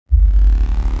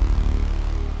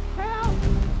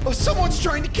Oh, someone's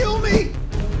trying to kill me!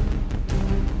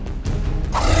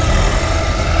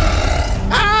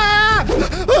 Ah!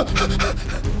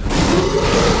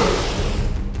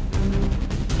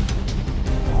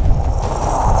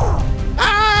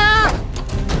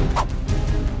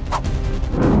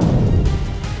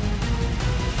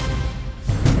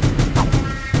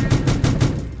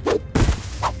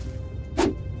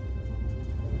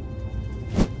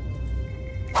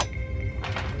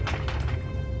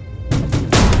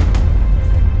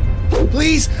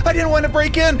 Please, I didn't want to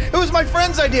break in. It was my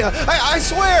friend's idea. I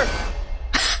swear.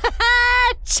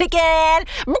 Chicken.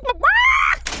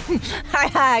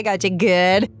 I got you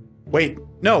good. Wait,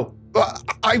 no.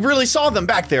 I really saw them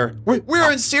back there.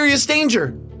 We're in serious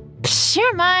danger.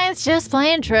 Your mind's just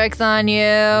playing tricks on you.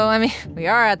 I mean, we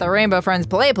are at the Rainbow Friends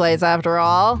play place after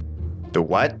all. The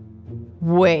what?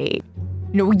 Wait.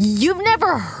 No, you've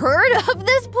never heard of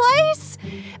this place?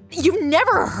 You've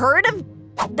never heard of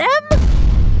them?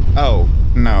 Oh,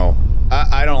 no.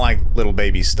 I don't like little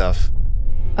baby stuff.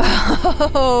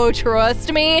 Oh,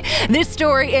 trust me, this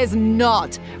story is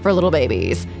not for little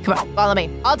babies. Come on, follow me.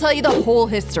 I'll tell you the whole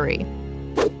history.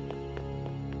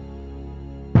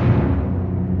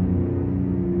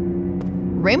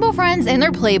 Rainbow Friends and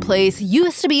their play place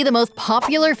used to be the most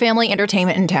popular family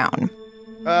entertainment in town.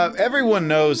 Everyone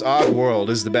knows Oddworld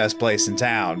is the best place in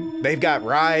town. They've got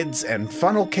rides and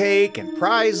funnel cake and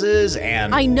prizes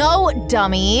and— I know,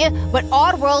 dummy, but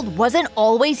Oddworld wasn't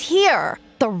always here.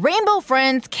 The Rainbow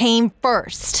Friends came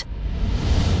first.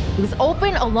 It was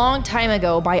opened a long time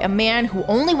ago by a man who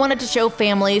only wanted to show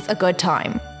families a good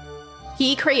time.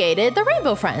 He created the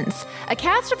Rainbow Friends, a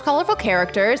cast of colorful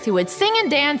characters who would sing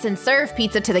and dance and serve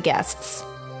pizza to the guests.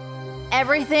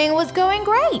 Everything was going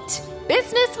great.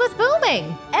 Business was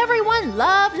booming. Everyone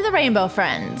loved the Rainbow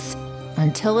Friends.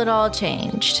 Until it all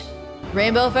changed.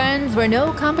 Rainbow Friends were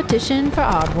no competition for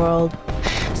Oddworld.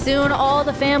 Soon all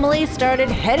the families started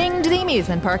heading to the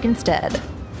amusement park instead.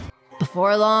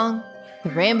 Before long, the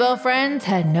Rainbow Friends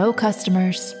had no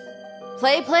customers.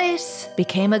 Play Place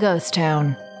became a ghost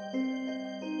town.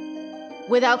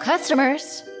 Without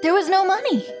customers, there was no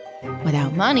money.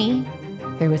 Without money,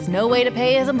 there was no way to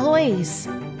pay his employees.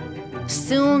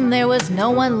 Soon there was no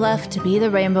one left to be the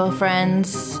Rainbow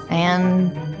Friends,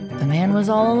 and the man was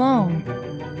all alone.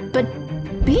 But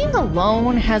being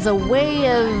alone has a way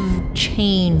of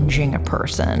changing a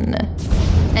person.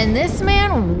 And this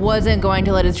man wasn't going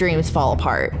to let his dreams fall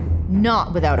apart,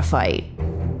 not without a fight.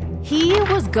 He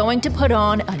was going to put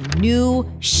on a new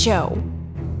show.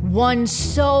 One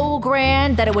so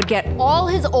grand that it would get all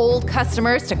his old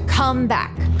customers to come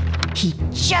back. He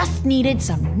just needed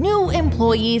some new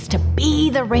employees to be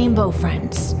the Rainbow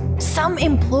Friends. Some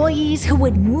employees who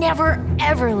would never,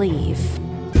 ever leave.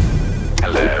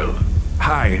 Hello.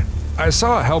 Hi. I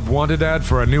saw a help wanted ad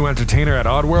for a new entertainer at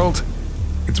Oddworld.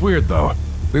 It's weird though.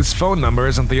 This phone number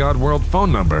isn't the Oddworld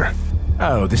phone number.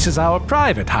 Oh, this is our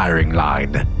private hiring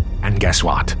line. And guess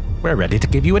what? We're ready to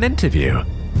give you an interview.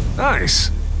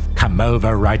 Nice. Come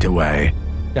over right away.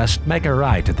 Just make a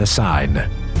right at the sign.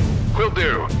 Will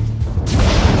do.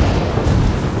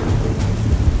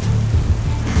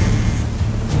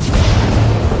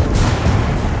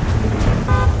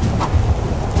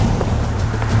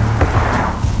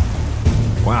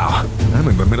 Wow, I'm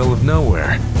in the middle of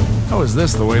nowhere. How is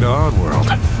this the way to Oddworld?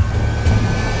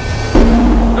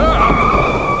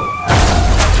 Ah!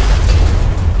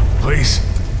 Please,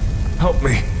 help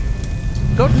me.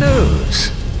 Good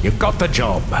news. You got the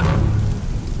job.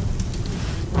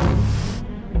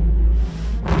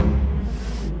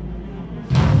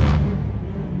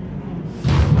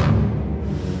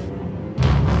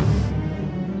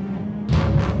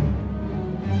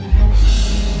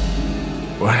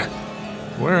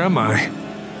 Where am I?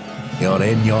 You're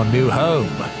in your new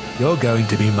home. You're going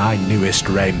to be my newest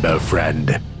Rainbow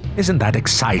Friend. Isn't that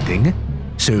exciting?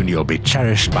 Soon you'll be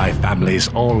cherished by families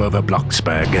all over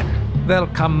Bloxburg. They'll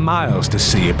come miles to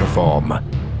see you perform.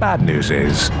 Bad news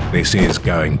is, this is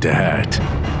going to hurt.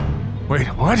 Wait,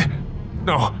 what?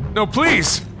 No, no,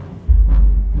 please!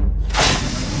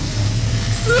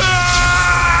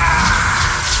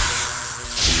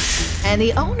 And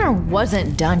the owner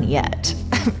wasn't done yet.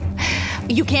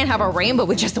 You can't have a rainbow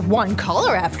with just one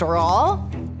color after all.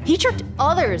 He tricked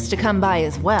others to come by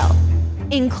as well,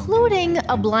 including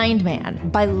a blind man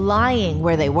by lying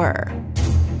where they were.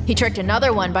 He tricked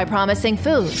another one by promising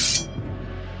food.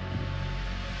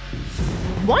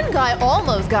 One guy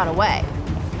almost got away.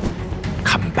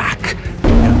 Come back.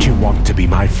 Don't you want to be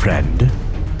my friend?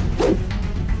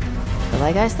 But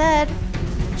like I said,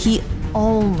 he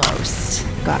almost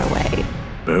got away.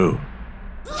 Boo.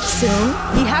 Soon,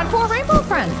 he had 4 Rainbow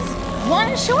Friends.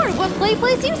 one short of what Play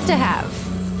Place used to have.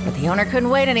 But the owner couldn't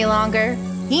wait any longer.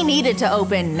 He needed to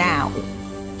open now.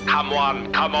 Come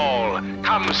one, come all.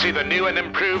 Come see the new and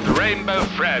improved Rainbow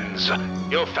Friends.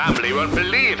 Your family won't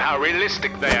believe how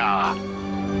realistic they are.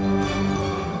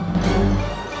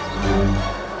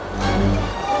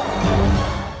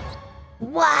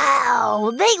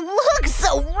 Wow, they look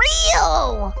so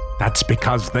real! That's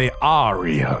because they are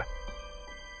real.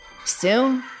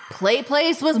 Soon, Play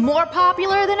Place was more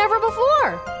popular than ever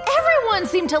before. Everyone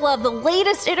seemed to love the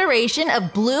latest iteration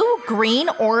of blue, green,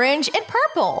 orange, and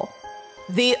purple.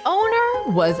 The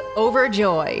owner was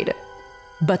overjoyed,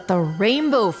 but the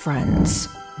Rainbow Friends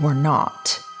were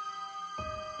not.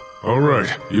 All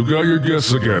right, you got your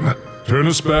guess again. Turn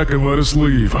us back and let us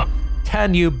leave.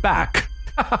 Turn you back?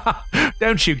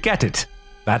 Don't you get it?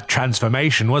 That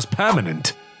transformation was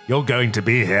permanent. You're going to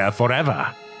be here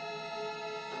forever.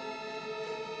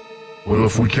 Well,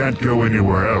 if we can't go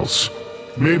anywhere else,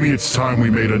 maybe it's time we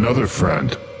made another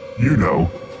friend. You know,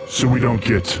 so we don't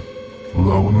get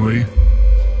lonely.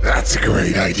 That's a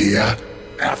great idea.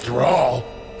 After all,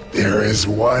 there is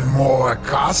one more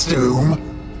costume.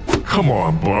 Come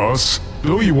on, boss.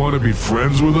 Don't you want to be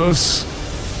friends with us?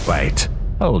 Wait,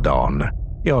 hold on.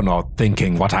 You're not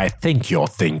thinking what I think you're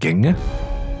thinking.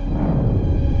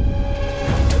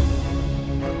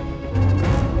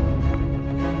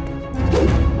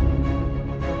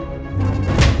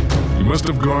 You must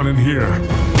have gone in here.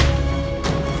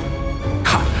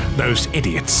 Ha! Those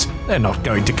idiots. They're not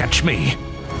going to catch me.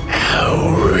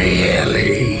 Oh,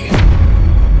 really?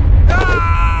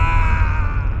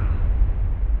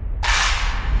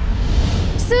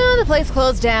 Soon the place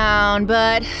closed down,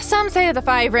 but some say that the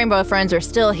 5 Rainbow Friends are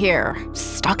still here,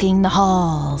 stalking the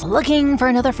halls, looking for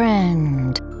another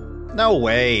friend. No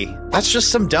way. That's just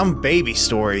some dumb baby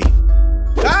story.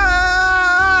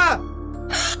 Ah!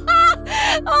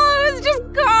 Oh, it was just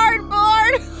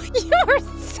cardboard! You were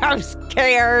so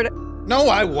scared. No,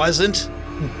 I wasn't.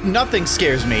 Nothing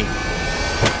scares me.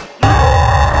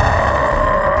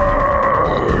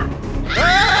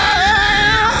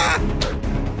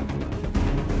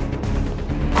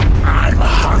 I'm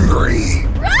hungry.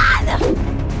 Run!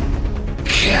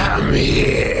 Come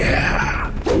here.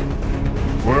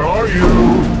 Where are you?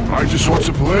 I just want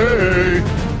to play.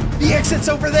 The exit's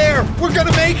over there. We're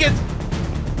gonna make it.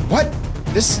 What?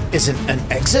 This isn't an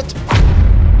exit?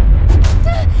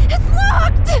 It's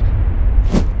locked!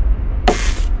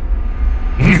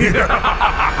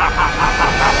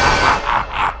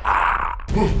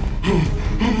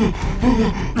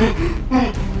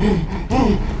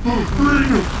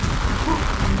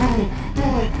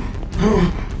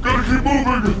 Gotta keep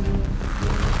moving.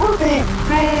 Purple,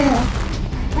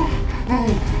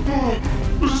 no!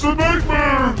 This is a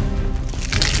nightmare.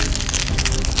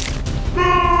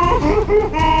 There!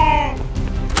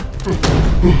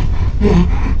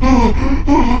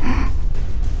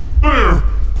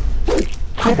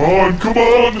 Come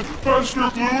on! Master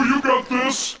Blue, you got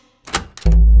this!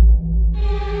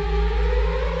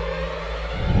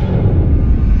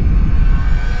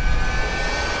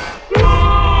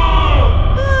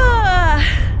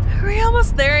 Are we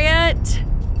almost there yet?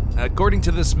 According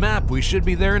to this map, we should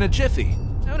be there in a jiffy.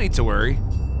 No need to worry.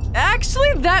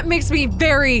 Actually, that makes me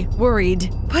very worried.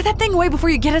 Put that thing away before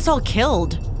you get us all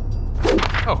killed.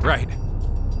 Oh, right.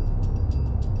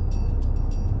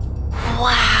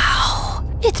 Wow,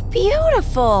 it's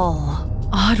beautiful.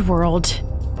 Oddworld.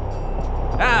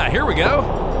 Ah, here we go.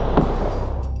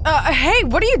 Hey,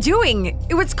 what are you doing?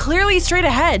 It was clearly straight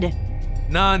ahead.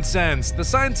 Nonsense. The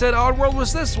sign said Oddworld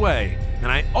was this way,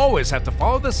 and I always have to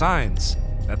follow the signs.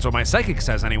 That's what my psychic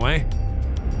says anyway.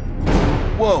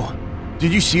 Whoa,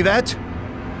 did you see that?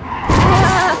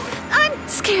 I'm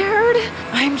scared.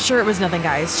 I'm sure it was nothing,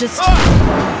 guys. Just.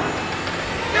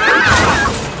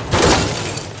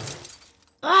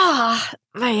 Ah,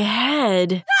 my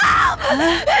head.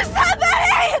 There's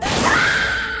somebody!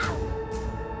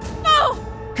 No!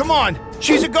 Come on,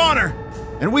 she's a goner!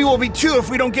 And we will be too if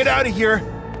we don't get out of here.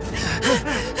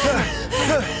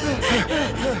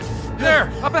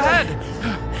 There, up ahead.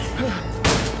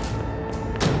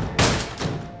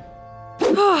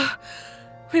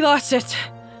 We lost it.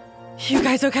 You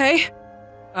guys okay?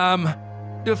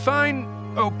 Define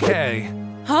okay.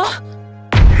 Huh?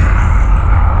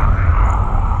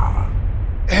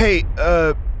 Hey,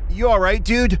 you alright,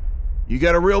 dude? You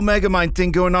got a real Megamind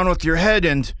thing going on with your head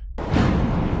and...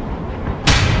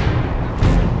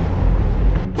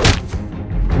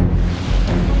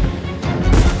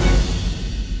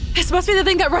 This must be the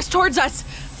thing that rushed towards us.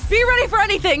 Be ready for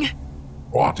anything.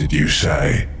 What did you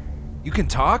say? You can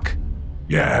talk?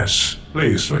 Yes.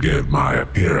 Please forgive my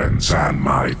appearance and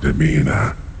my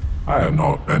demeanor. I have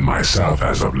not been myself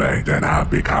as of late and have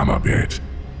become a bit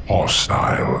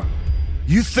hostile.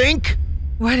 You think?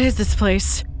 What is this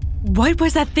place? What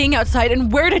was that thing outside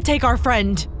and where did it take our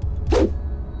friend?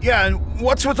 Yeah, and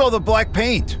what's with all the black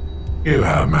paint? You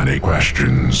have many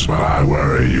questions, but I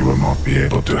worry you will not be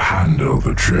able to handle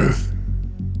the truth.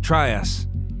 Try us.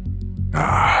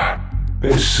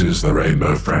 This is the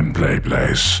Rainbow Friend play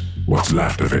place. What's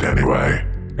left of it anyway.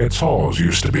 Its halls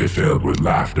used to be filled with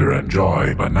laughter and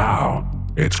joy, but now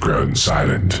it's grown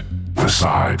silent,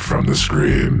 aside from the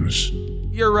screams.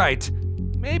 You're right.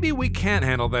 Maybe we can't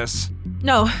handle this.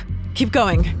 No, keep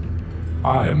going.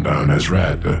 I am known as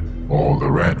Red, or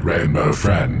the Red Rainbow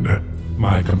Friend.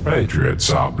 My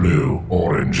compatriots are blue,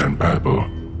 orange, and purple,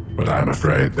 but I'm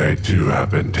afraid they too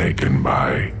have been taken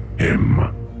by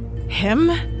him. Him?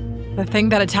 The thing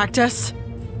that attacked us?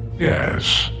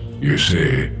 Yes. You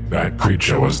see, that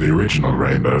creature was the original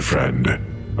Rainbow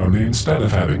Friend, only instead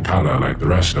of having color like the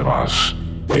rest of us,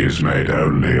 he is made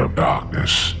only of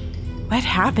darkness. What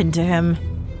happened to him?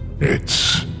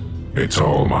 It's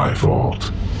all my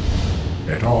fault.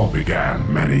 It all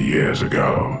began many years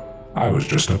ago. I was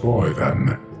just a boy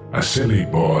then. A silly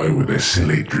boy with a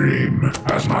silly dream,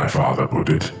 as my father put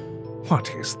it.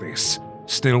 What is this?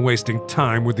 Still wasting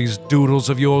time with these doodles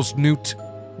of yours, Newt?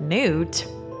 Newt?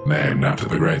 Named after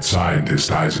the great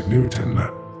scientist Isaac Newton.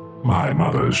 My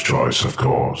mother's choice, of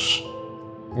course.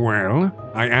 Well,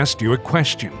 I asked you a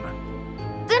question.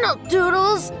 They're not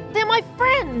doodles. They're my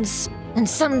friends. And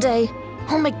someday,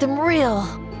 I'll make them real.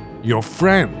 Your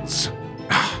friends?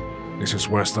 This is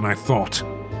worse than I thought.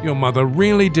 Your mother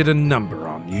really did a number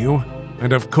on you.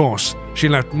 And of course, she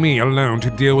left me alone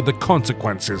to deal with the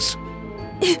consequences.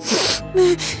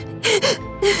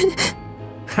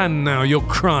 And now you're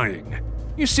crying.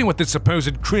 You see what this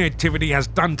supposed creativity has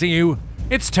done to you?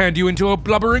 It's turned you into a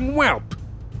blubbering whelp.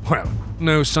 Well,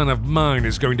 no son of mine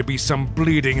is going to be some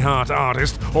bleeding heart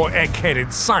artist or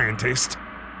egg-headed scientist.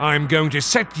 I'm going to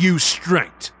set you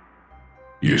straight.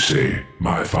 You see,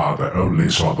 my father only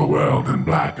saw the world in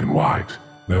black and white.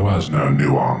 There was no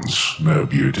nuance, no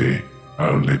beauty,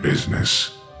 only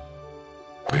business.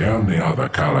 The only other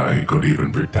color he could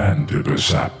even pretend to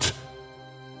percept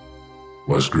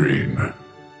was green.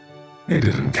 He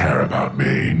didn't care about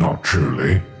me, not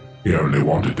truly. He only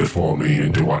wanted to form me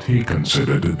into what he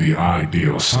considered the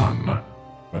ideal son.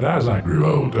 But as I grew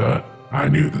older, I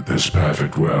knew that this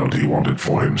perfect world he wanted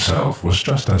for himself was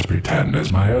just as pretend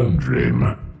as my own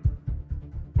dream.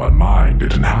 But mine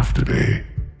didn't have to be.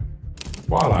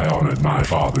 While I honored my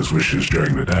father's wishes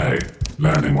during the day,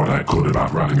 learning what I could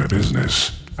about running a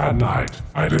business, at night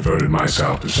I devoted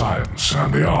myself to science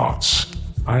and the arts.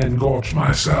 I engorged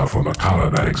myself on the color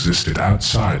that existed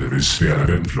outside of his sphere of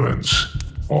influence.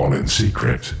 All in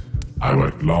secret, I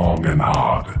worked long and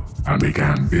hard and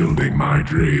began building my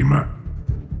dream.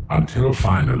 Until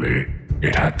finally,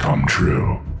 it had come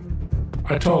true.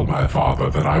 I told my father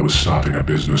that I was starting a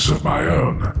business of my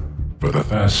own. For the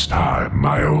first time,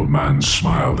 my old man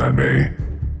smiled at me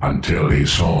until he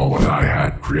saw what I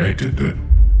had created.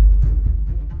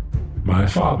 My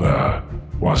father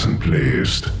wasn't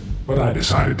pleased, but I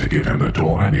decided to give him the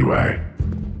tour anyway.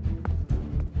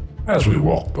 As we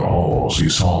walked the halls, he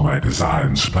saw my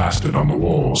designs plastered on the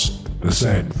walls, the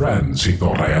same friends he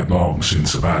thought I had long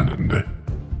since abandoned.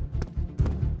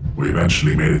 We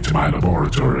eventually made it to my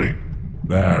laboratory.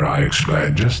 There I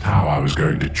explained just how I was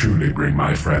going to truly bring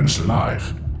my friends to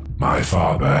life. My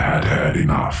father had heard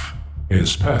enough.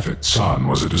 His perfect son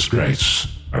was a disgrace,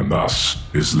 and thus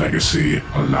his legacy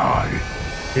a lie.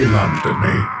 He lunged at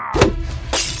me.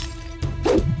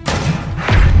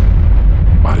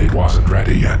 But it wasn't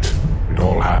ready yet. It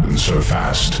all happened so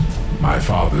fast. My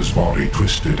father's body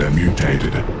twisted and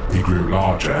mutated. He grew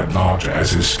larger and larger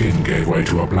as his skin gave way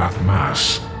to a black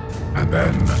mass. And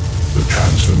then, the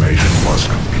transformation was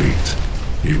complete.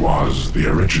 He was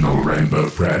the original Rainbow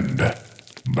Friend,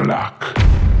 Black.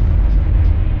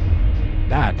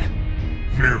 Dad.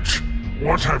 Newt,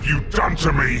 what have you done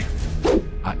to me?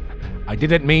 I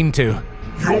didn't mean to.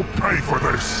 You'll pay for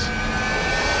this!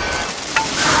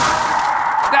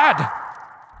 Dad!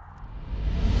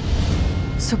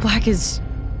 So Black is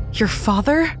your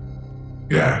father?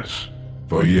 Yes.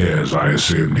 For years I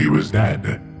assumed he was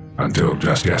dead. Until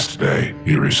just yesterday,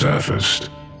 he resurfaced.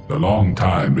 The long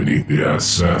time beneath the Earth's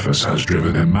surface has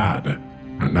driven him mad,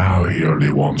 and now he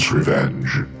only wants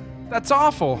revenge. That's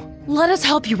awful. Let us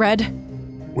help you, Red.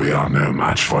 We are no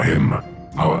match for him.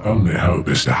 Our only hope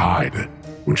is to hide,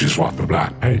 which is what the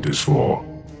black paint is for.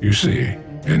 You see,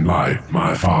 in life,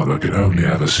 my father could only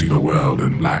ever see the world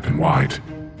in black and white.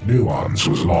 Nuance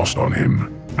was lost on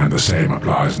him, and the same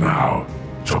applies now.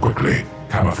 So quickly,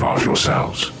 camouflage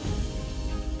yourselves.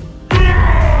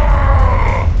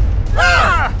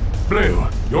 Blue,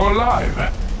 you're alive.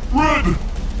 Red!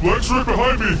 Black's right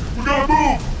behind me! We gotta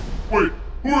move! Wait,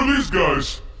 who are these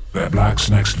guys? They're Black's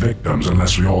next victims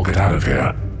unless we all get out of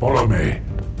here. Follow me.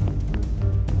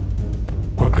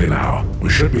 Quickly now, we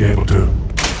should be able to.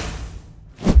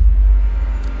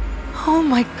 Oh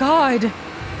my god.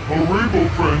 Our Rainbow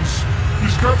Friends!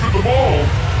 He's captured them all!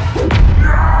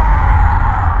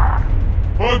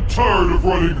 I'm tired of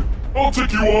running! I'll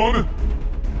take you on!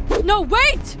 No,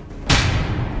 wait!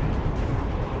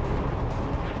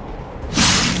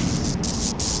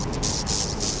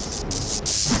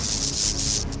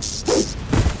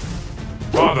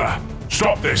 Father,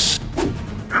 stop this!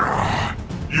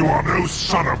 You are no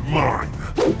son of mine!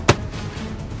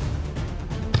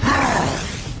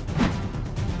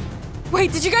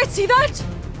 Wait, did you guys see that?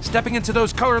 Stepping into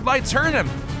those colored lights hurt him.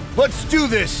 Let's do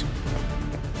this!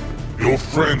 Your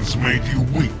friends made you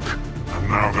weak, and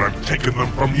now that I've taken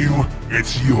them from you,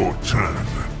 it's your turn.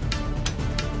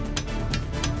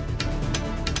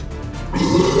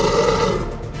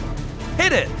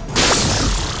 Hit it!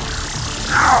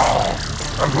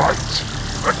 The light,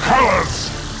 the colors,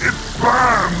 it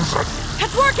burns!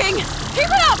 It's working! Keep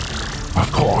it up!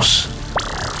 Of course.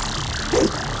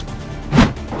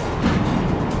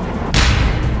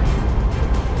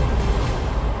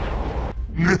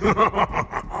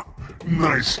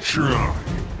 Nice try.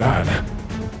 Dad,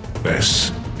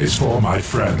 this is for my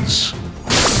friends.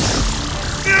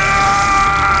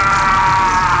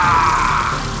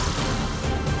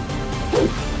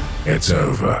 It's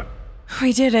over.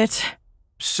 We did it.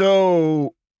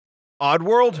 So,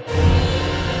 Oddworld?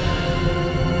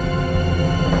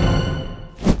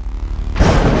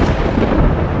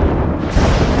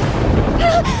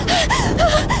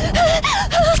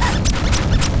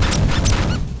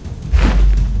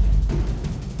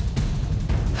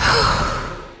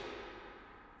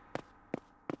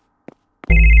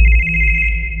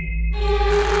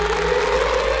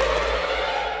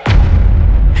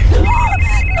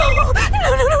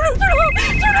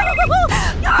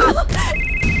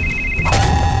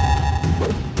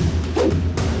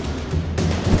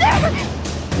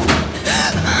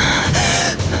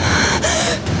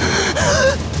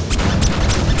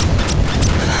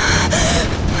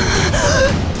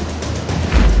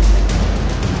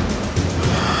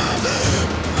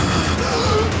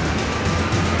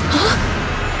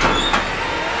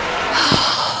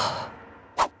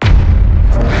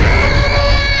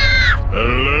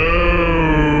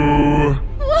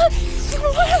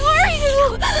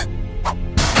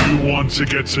 To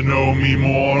get to know me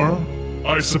more?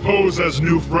 I suppose as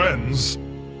new friends,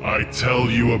 I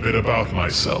tell you a bit about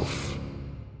myself.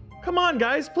 Come on,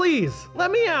 guys, please,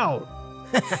 let me out.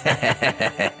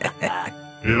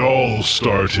 It all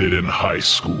started in high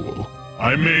school.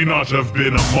 I may not have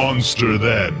been a monster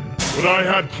then, but I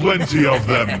had plenty of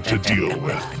them to deal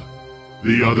with.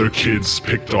 The other kids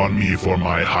picked on me for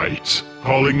my height,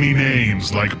 calling me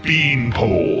names like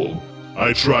Beanpole.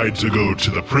 I tried to go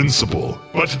to the principal,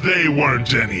 but they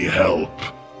weren't any help.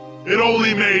 It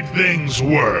only made things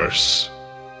worse.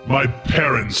 My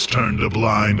parents turned a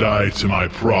blind eye to my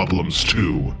problems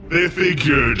too. They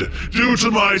figured, due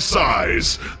to my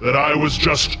size, that I was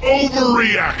just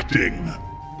overreacting.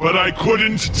 But I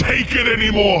couldn't take it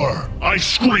anymore. I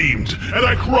screamed and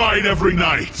I cried every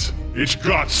night. It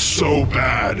got so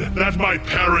bad that my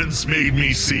parents made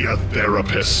me see a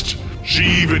therapist. She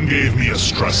even gave me a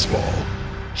stress ball.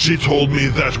 She told me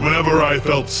that whenever I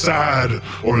felt sad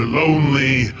or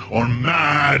lonely or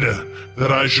mad, that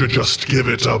I should just give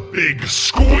it a big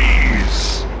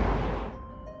squeeze.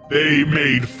 They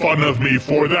made fun of me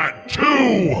for that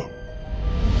too!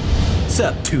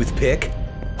 Sup, toothpick?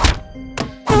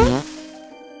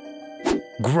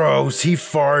 Gross, he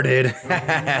farted.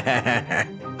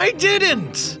 I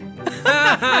didn't!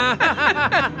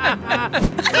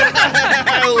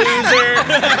 Loser!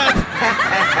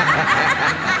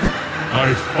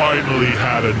 I finally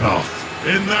had enough.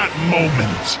 In that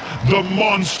moment, the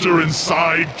monster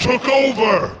inside took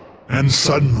over. And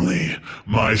suddenly,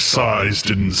 my size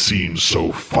didn't seem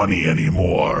so funny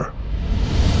anymore.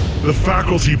 The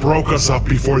faculty broke us up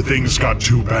before things got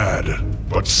too bad.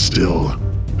 But still,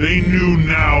 they knew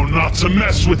now not to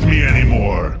mess with me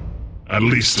anymore. At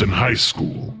least in high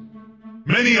school.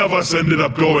 Many of us ended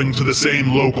up going to the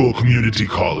same local community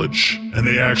college, and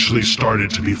they actually started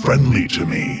to be friendly to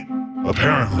me.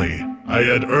 Apparently, I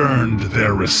had earned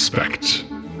their respect.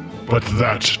 But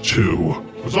that, too,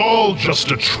 was all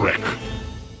just a trick.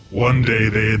 One day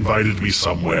they invited me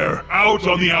somewhere, out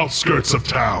on the outskirts of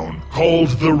town, called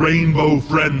the Rainbow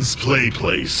Friends Play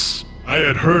Place. I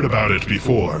had heard about it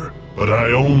before, but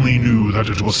I only knew that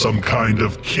it was some kind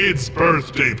of kids'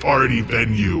 birthday party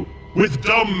venue with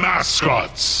dumb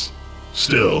mascots.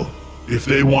 Still, if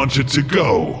they wanted to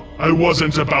go, I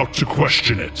wasn't about to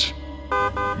question it.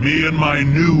 Me and my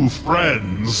new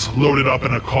friends loaded up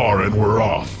in a car and were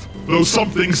off, though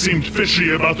something seemed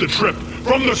fishy about the trip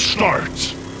from the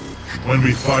start. When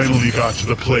we finally got to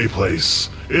the play place,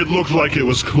 it looked like it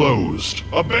was closed,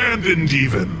 abandoned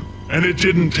even, and it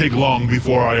didn't take long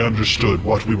before I understood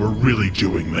what we were really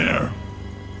doing there.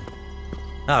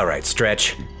 Alright,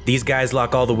 Stretch. These guys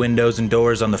lock all the windows and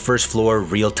doors on the first floor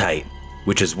real tight,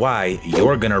 which is why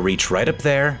you're gonna reach right up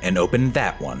there and open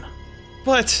that one.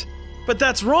 But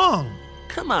that's wrong.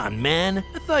 Come on, man.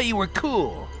 I thought you were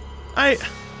cool.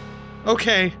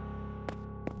 Okay.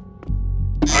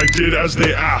 I did as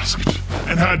they asked,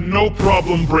 and had no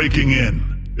problem breaking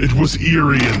in. It was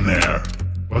eerie in there,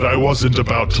 but I wasn't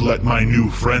about to let my new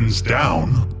friends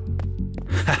down.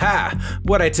 Haha,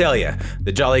 what'd I tell ya?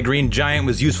 The Jolly Green Giant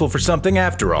was useful for something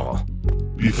after all.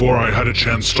 Before I had a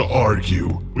chance to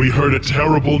argue, we heard a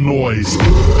terrible noise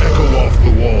echo off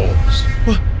the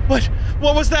walls.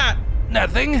 What was that?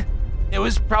 Nothing. It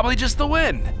was probably just the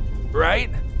wind, right?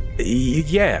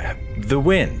 Yeah, the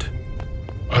wind.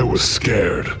 I was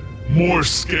scared. More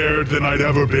scared than I'd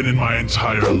ever been in my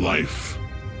entire life.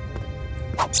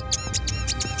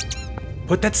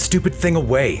 Put that stupid thing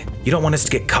away. You don't want us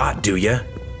to get caught, do ya?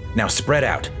 Now spread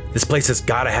out. This place has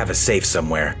gotta have a safe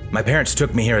somewhere. My parents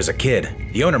took me here as a kid.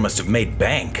 The owner must have made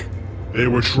bank. They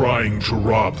were trying to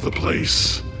rob the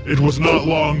place. It was not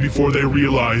long before they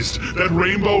realized that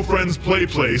Rainbow Friends Play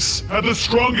Place had the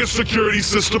strongest security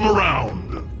system around.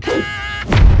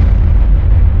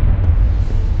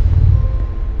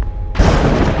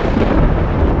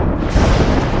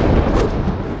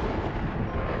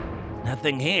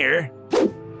 Nothing here.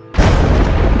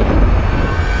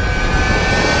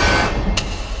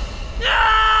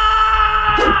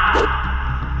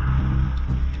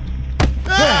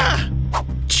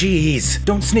 Jeez,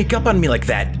 don't sneak up on me like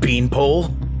that,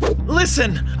 beanpole.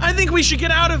 Listen, I think we should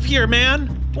get out of here, man.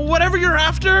 Whatever you're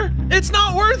after, it's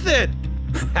not worth it.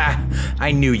 Ha!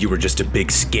 I knew you were just a big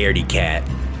scaredy cat.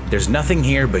 There's nothing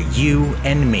here but you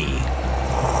and me.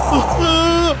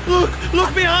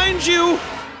 Look behind you!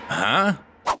 Huh?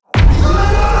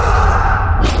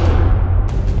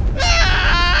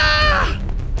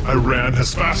 I ran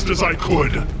as fast as I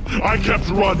could. I kept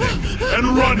running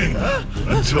and running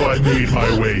until I made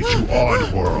my way to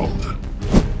Oddworld.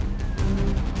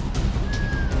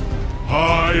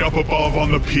 High up above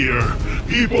on the pier,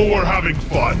 people were having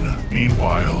fun.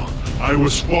 Meanwhile, I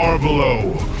was far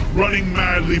below, running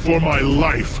madly for my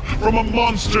life from a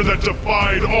monster that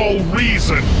defied all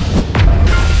reason.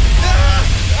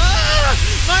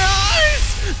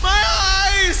 My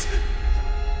eyes!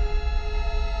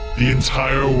 The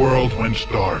entire world went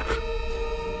dark.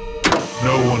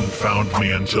 No one found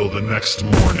me until the next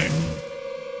morning.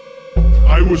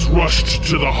 I was rushed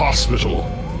to the hospital,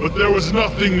 but there was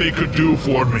nothing they could do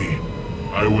for me.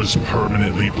 I was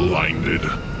permanently blinded.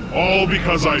 All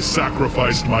because I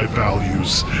sacrificed my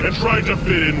values and tried to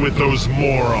fit in with those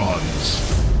morons.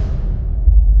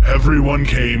 Everyone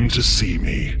came to see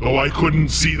me, though I couldn't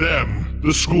see them.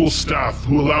 The school staff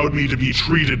who allowed me to be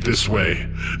treated this way.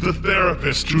 The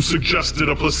therapist who suggested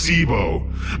a placebo.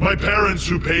 My parents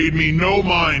who paid me no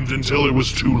mind until it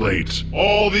was too late.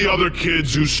 All the other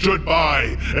kids who stood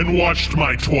by and watched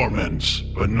my torment.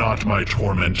 But not my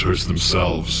tormentors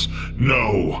themselves.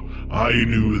 No, I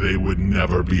knew they would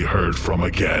never be heard from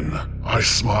again. I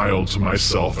smiled to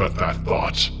myself at that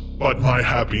thought, but my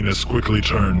happiness quickly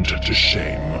turned to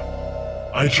shame.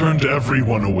 I turned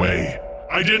everyone away.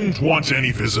 I didn't want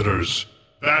any visitors.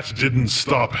 That didn't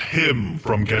stop him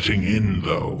from getting in,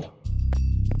 though.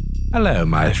 Hello,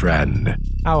 my friend.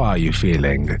 How are you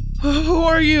feeling? Who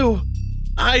are you?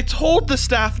 I told the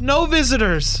staff no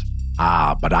visitors.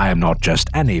 Ah, but I am not just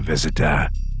any visitor.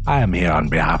 I am here on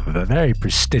behalf of a very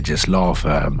prestigious law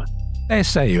firm. They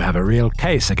say you have a real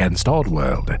case against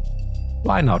Oddworld.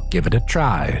 Why not give it a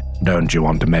try? Don't you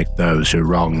want to make those who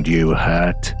wronged you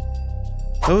hurt?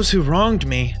 Those who wronged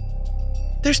me?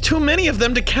 There's too many of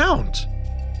them to count.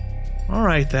 All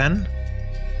right, then.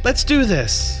 Let's do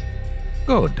this.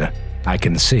 Good. I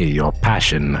can see your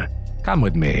passion. Come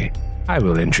with me. I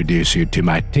will introduce you to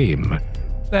my team.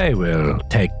 They will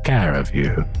take care of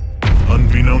you.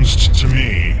 Unbeknownst to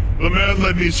me, the man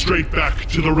led me straight back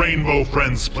to the Rainbow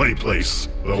Friends Play Place,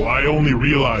 though I only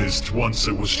realized once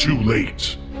it was too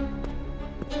late.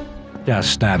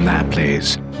 Just stand there,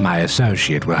 please. My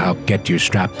associate will help get you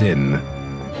strapped in.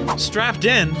 Strapped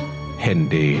in?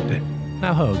 Indeed.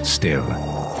 Now hold still.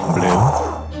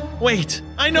 Blue? Wait,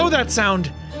 I know that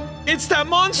sound. It's that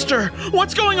monster.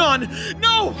 What's going on?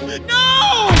 No!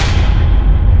 No!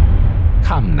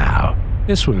 Come now.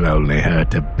 This will only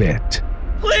hurt a bit.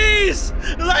 Please!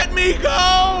 Let me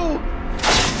go!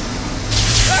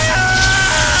 Ah!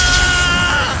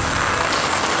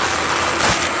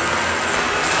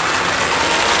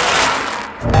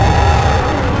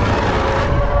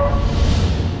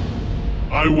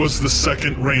 I was the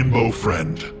second rainbow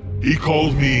friend. He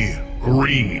called me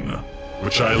Green,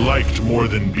 which I liked more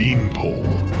than Beanpole.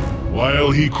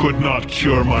 While he could not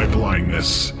cure my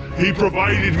blindness, he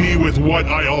provided me with what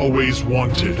I always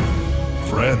wanted.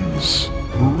 Friends.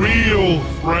 Real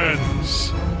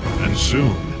friends. And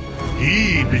soon,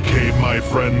 he became my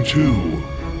friend too.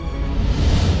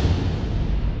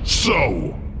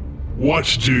 So,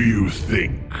 what do you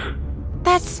think?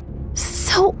 That's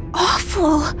so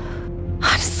awful.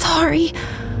 I'm sorry.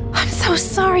 I'm so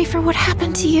sorry for what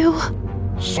happened to you.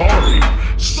 Sorry?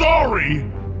 Sorry?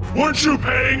 Weren't you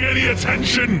paying any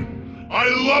attention? I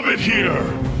love it here.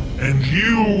 And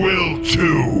you will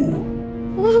too.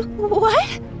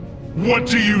 What? What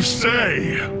do you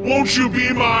say? Won't you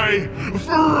be my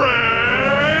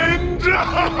friend?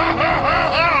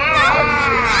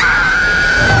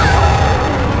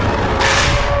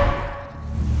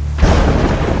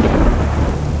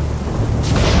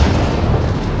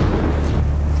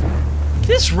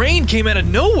 This rain came out of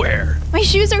nowhere. My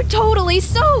shoes are totally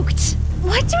soaked.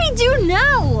 What do we do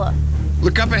now?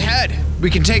 Look up ahead. We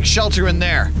can take shelter in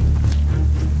there.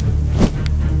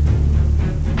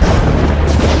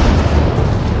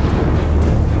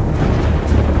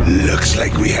 Looks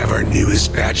like we have our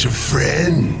newest batch of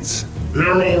friends.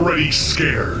 They're already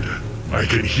scared. I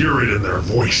can hear it in their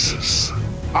voices.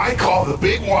 I call the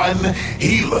big one.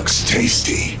 He looks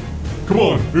tasty. Come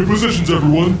on, in positions,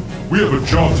 everyone. We have a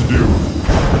job to do.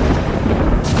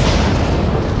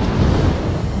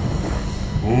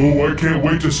 Oh, I can't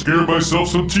wait to scare myself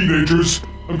some teenagers.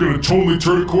 I'm gonna totally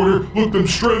turn a corner, look them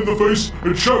straight in the face,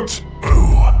 and shout,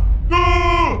 Boo.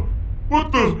 Ah!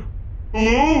 What the?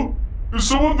 Hello? Is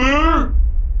someone there?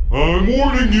 I'm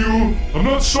warning you, I'm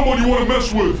not someone you want to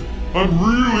mess with. I'm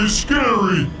really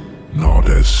scary. Not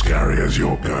as scary as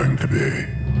you're going to be.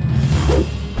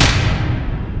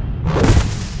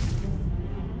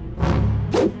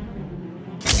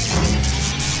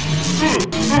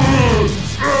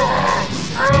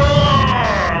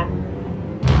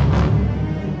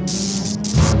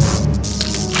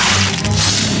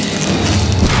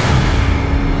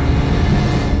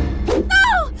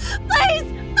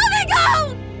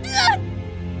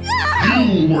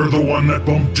 You were the one that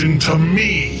bumped into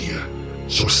me.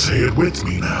 So say it with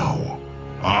me now.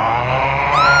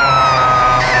 Ah!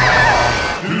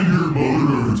 Didn't your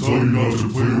mother ever tell you not to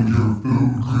play with your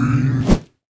food, Green?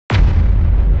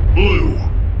 Blue,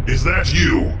 is that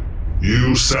you?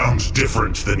 You sound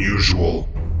different than usual.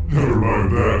 Never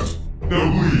mind that. Now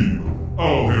leave.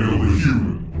 I'll handle the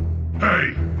human.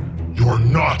 Hey, you're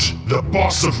not the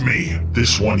boss of me.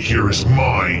 This one here is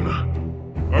mine.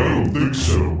 I don't think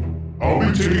so. I'll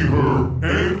be taking her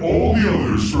and all the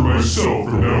others for myself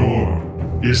from now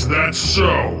on. Is that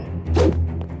so?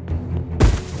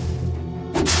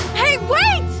 Hey,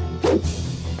 wait!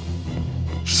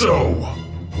 So,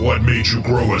 what made you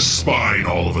grow a spine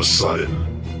all of a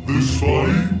sudden? This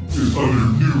body is under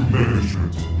new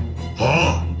management.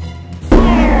 Huh?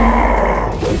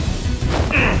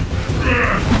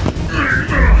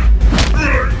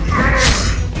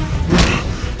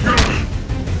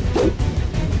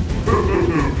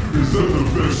 Is that the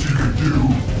best you can do?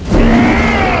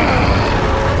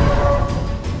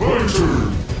 My turn!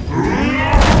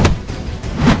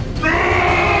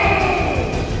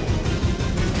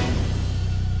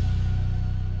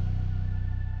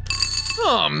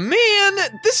 Oh man,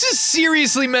 this is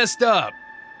seriously messed up.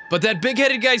 But that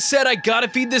big-headed guy said I gotta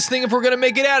feed this thing if we're gonna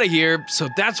make it out of here, so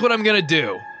that's what I'm gonna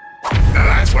do. Now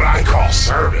that's what I call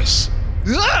service.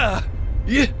 Ah!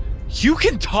 You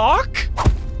can talk?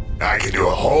 I can do a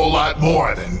whole lot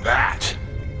more than that.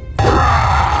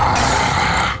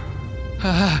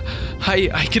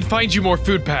 I can find you more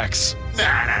food packs.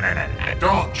 Nah.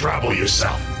 Don't trouble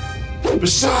yourself.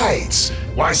 Besides,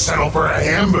 why settle for a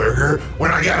hamburger when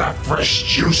I got a fresh,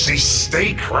 juicy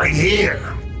steak right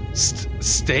here?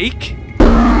 Steak?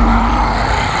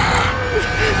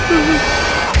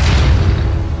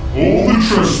 All the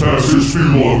trespassers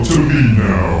belong to me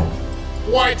now.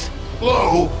 What?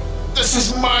 Blue? This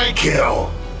is my kill.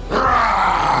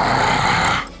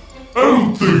 I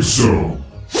don't think so.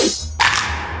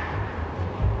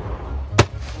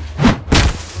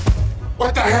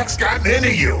 What the heck's gotten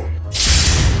into you?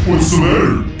 What's the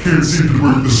matter? Can't seem to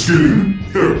break the skin?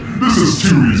 This is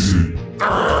too easy.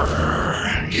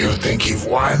 You think you've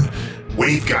won?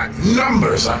 We've got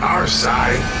numbers on our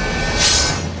side.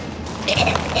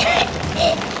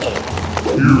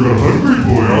 You're a hungry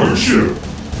boy, aren't you?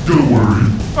 Don't worry,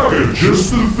 I got just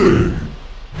the thing.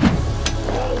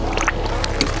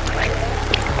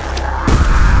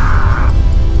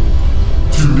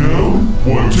 Two down,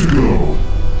 one to go.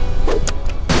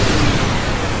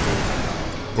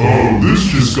 Oh, this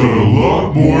just got a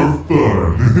lot more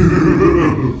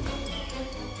fun.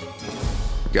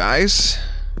 Guys?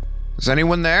 Is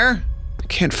anyone there? I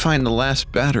can't find the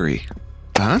last battery.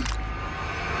 Huh?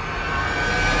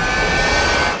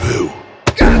 Who?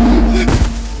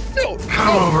 No!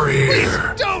 Come over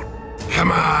here. Please, don't!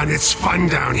 Come on, it's fun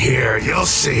down here. You'll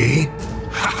see.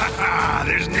 Ha ha ha!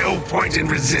 There's no point in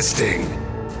resisting.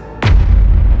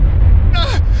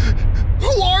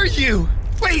 Who are you?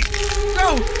 Wait!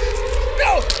 No!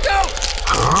 No! No!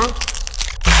 Huh?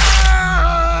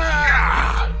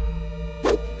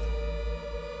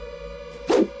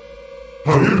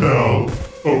 Hiya, pal.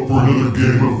 Up for another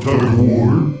game of tug of war?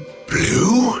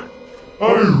 Blue? I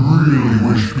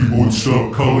really wish people would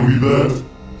stop calling me that.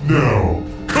 Now,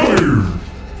 come here!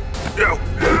 No.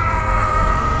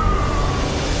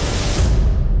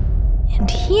 And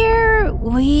here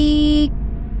we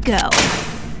go.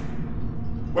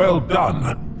 Well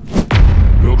done.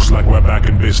 Looks like we're back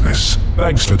in business.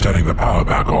 Thanks for turning the power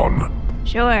back on.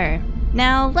 Sure.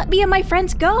 Now let me and my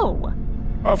friends go.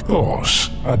 Of course.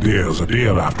 A deal's a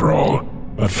deal after all.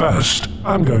 But first,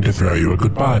 I'm going to throw you a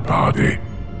goodbye party.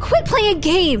 Quit playing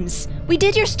games! We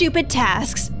did your stupid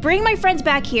tasks. Bring my friends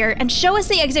back here and show us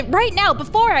the exit right now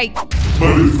before I...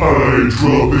 But if I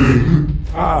drop in...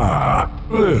 Ah,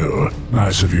 Blue.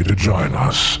 Nice of you to join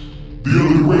us. The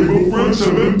other Rainbow friends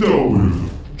have been dealt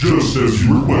with, just as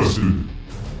you requested.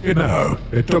 You know,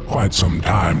 it took quite some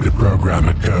time to program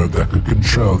a code that could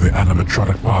control the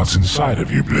animatronic parts inside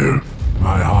of you, Blue.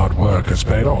 My hard work has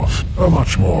paid off. You're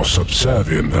much more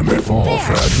subservient than before,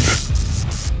 friend.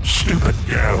 Stupid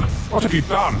girl. What have you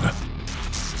done?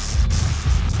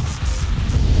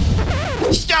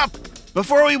 Stop!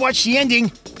 Before we watch the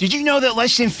ending, did you know that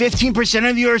less than 15%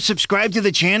 of you are subscribed to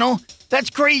the channel? That's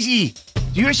crazy!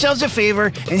 Do yourselves a favor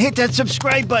and hit that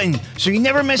subscribe button so you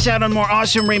never miss out on more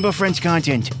awesome Rainbow Friends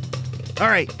content.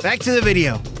 Alright, back to the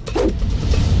video.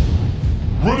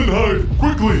 Run and hide,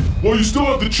 quickly, while you still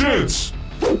have the chance!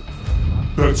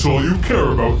 That's all you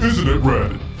care about, isn't it,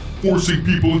 Red? Forcing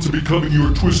people into becoming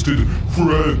your twisted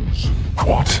friends.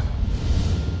 What?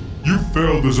 You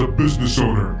failed as a business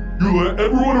owner. You let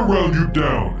everyone around you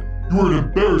down. You are an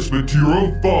embarrassment to your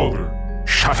own father.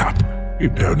 Shut up. You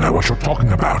don't know what you're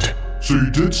talking about. So you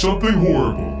did something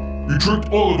horrible. You tricked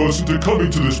all of us into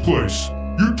coming to this place.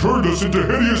 You turned us into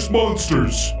hideous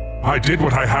monsters. I did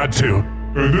what I had to.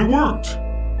 And it worked.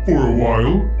 For a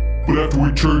while. But after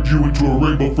we turned you into a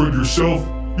Rainbow Friend yourself,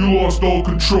 you lost all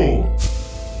control.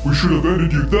 We should have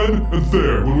ended you then and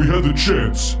there when we had the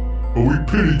chance. But we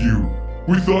pitied you.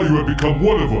 We thought you had become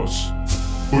one of us.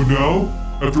 But now,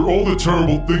 after all the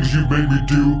terrible things you've made me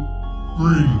do,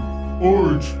 green,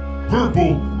 orange,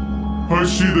 purple, I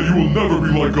see that you will never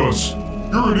be like us.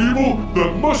 You're an evil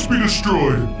that must be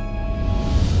destroyed.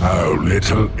 Oh,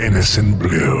 little innocent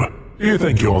Blue. You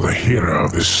think you're the hero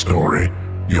of this story?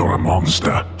 You're a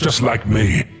monster, just like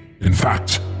me. In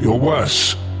fact, you're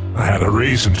worse. I had a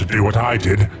reason to do what I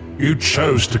did. You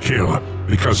chose to kill,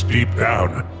 because deep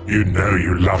down, you know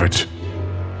you love it.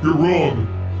 You're wrong.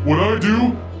 What I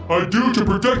do to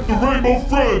protect the Rainbow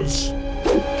Friends!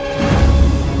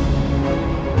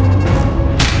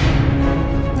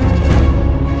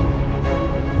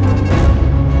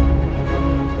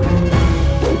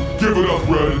 Give it up,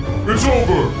 Red. It's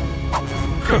over!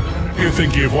 You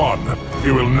think you've won?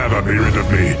 You will never be rid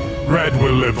of me. Red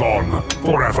will live on,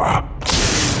 forever.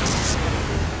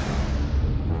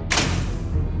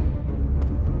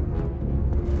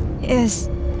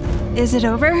 Is it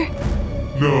over?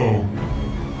 No.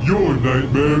 Your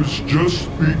nightmare's just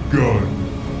begun.